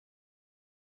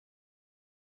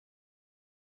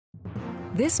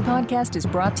This podcast is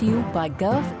brought to you by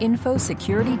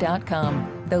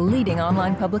GovInfoSecurity.com, the leading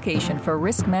online publication for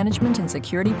risk management and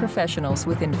security professionals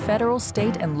within federal,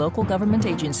 state, and local government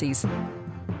agencies.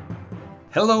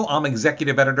 Hello, I'm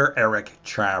Executive Editor Eric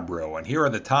Chabrow, and here are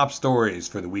the top stories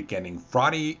for the week ending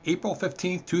Friday, April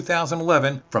 15,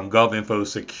 2011 from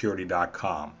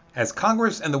GovInfoSecurity.com. As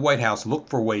Congress and the White House look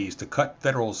for ways to cut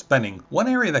federal spending, one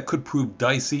area that could prove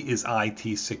dicey is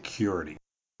IT security.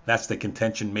 That's the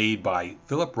contention made by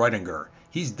Philip Reitinger.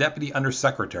 He's Deputy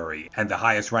Undersecretary and the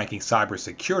highest-ranking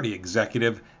cybersecurity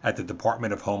executive at the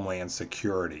Department of Homeland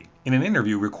Security. In an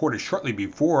interview recorded shortly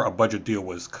before a budget deal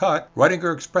was cut,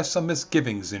 Reitinger expressed some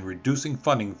misgivings in reducing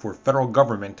funding for federal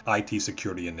government IT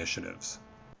security initiatives.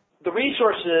 The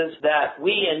resources that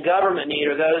we in government need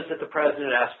are those that the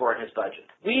President asked for in his budget.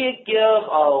 We give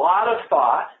a lot of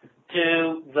thought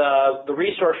to the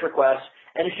resource requests.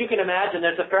 And as you can imagine,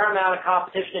 there's a fair amount of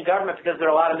competition in government because there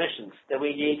are a lot of missions that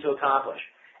we need to accomplish.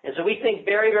 And so we think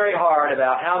very, very hard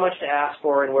about how much to ask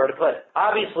for and where to put it.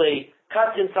 Obviously,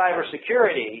 cuts in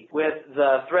cybersecurity with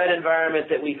the threat environment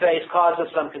that we face cause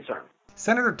us some concern.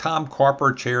 Senator Tom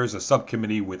Carper chairs a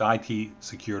subcommittee with IT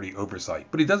security oversight,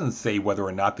 but he doesn't say whether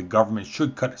or not the government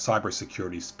should cut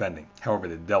cybersecurity spending. However,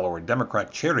 the Delaware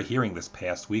Democrat chaired a hearing this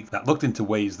past week that looked into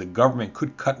ways the government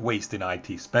could cut waste in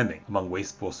IT spending. Among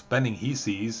wasteful spending he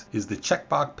sees is the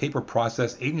checkbox paper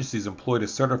process agencies employ to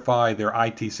certify their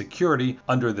IT security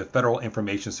under the Federal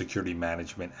Information Security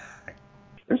Management Act.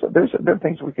 There are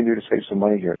things we can do to save some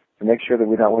money here, to make sure that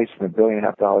we're not wasting $1.5 billion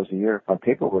a year on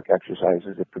paperwork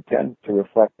exercises that pretend to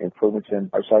reflect improvements in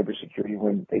our cybersecurity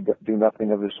when they do nothing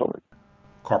of the sort.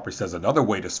 Carper says another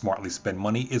way to smartly spend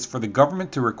money is for the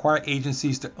government to require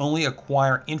agencies to only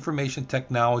acquire information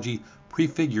technology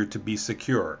prefigured to be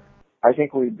secure. I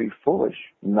think we'd be foolish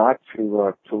not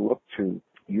to look to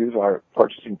use our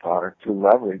purchasing power to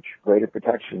leverage greater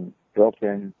protection built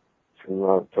in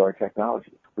to our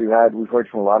technology. We've heard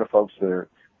from a lot of folks that are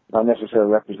not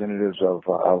necessarily representatives of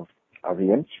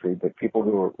the industry, but people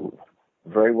who are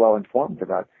very well informed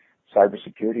about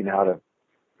cybersecurity and how to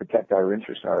protect our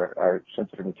interests, our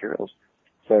sensitive materials.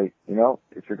 Say,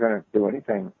 if you're going to do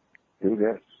anything, do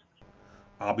this.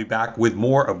 I'll be back with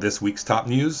more of this week's top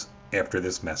news after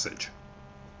this message.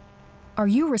 Are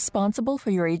you responsible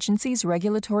for your agency's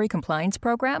regulatory compliance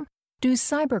program? Do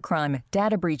cybercrime,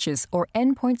 data breaches, or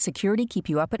endpoint security keep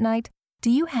you up at night?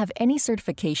 Do you have any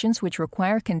certifications which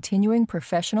require continuing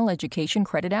professional education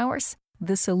credit hours?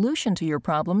 The solution to your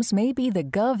problems may be the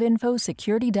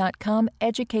GovInfoSecurity.com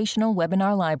educational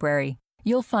webinar library.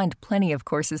 You'll find plenty of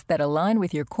courses that align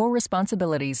with your core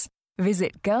responsibilities.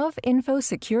 Visit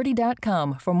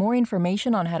GovInfoSecurity.com for more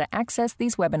information on how to access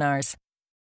these webinars.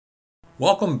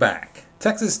 Welcome back.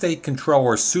 Texas State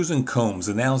Comptroller Susan Combs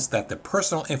announced that the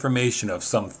personal information of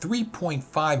some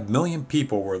 3.5 million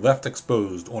people were left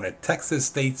exposed on a Texas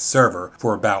State server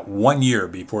for about 1 year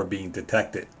before being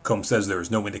detected. Combs says there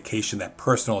is no indication that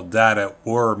personal data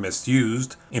were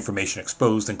misused. Information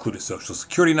exposed included social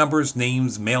security numbers,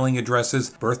 names, mailing addresses,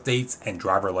 birth dates, and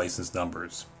driver license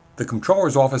numbers. The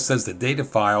Comptroller's office says the data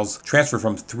files transferred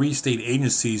from 3 state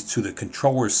agencies to the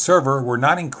Comptroller's server were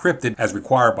not encrypted as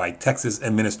required by Texas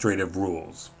administrative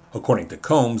rules. According to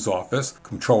Combs' office,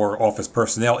 Comptroller office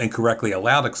personnel incorrectly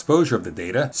allowed exposure of the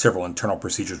data. Several internal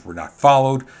procedures were not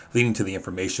followed, leading to the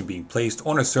information being placed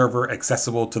on a server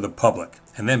accessible to the public,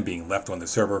 and then being left on the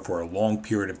server for a long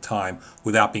period of time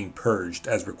without being purged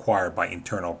as required by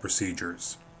internal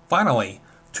procedures. Finally,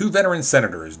 2 veteran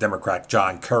senators, Democrat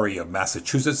John Kerry of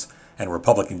Massachusetts and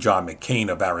Republican John McCain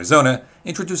of Arizona,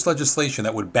 introduced legislation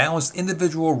that would balance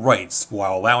individual rights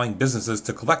while allowing businesses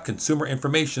to collect consumer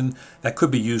information that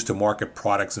could be used to market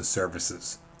products and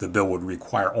services. The bill would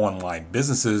require online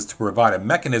businesses to provide a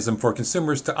mechanism for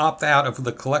consumers to opt out of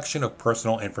the collection of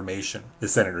personal information. The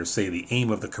senators say the aim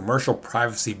of the Commercial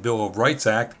Privacy Bill of Rights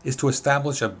Act is to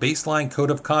establish a baseline code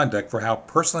of conduct for how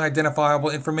personally identifiable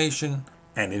information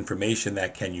and information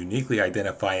that can uniquely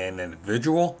identify an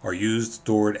individual are used,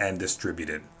 stored, and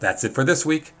distributed. That's it for this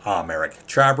week. I'm Eric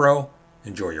Chabrow.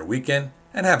 Enjoy your weekend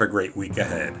and have a great week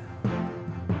ahead.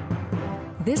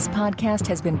 This podcast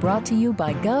has been brought to you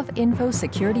by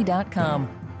GovInfoSecurity.com.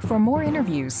 For more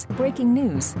interviews, breaking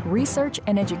news, research,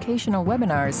 and educational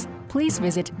webinars, please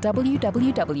visit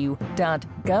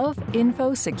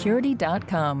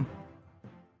www.govinfosecurity.com.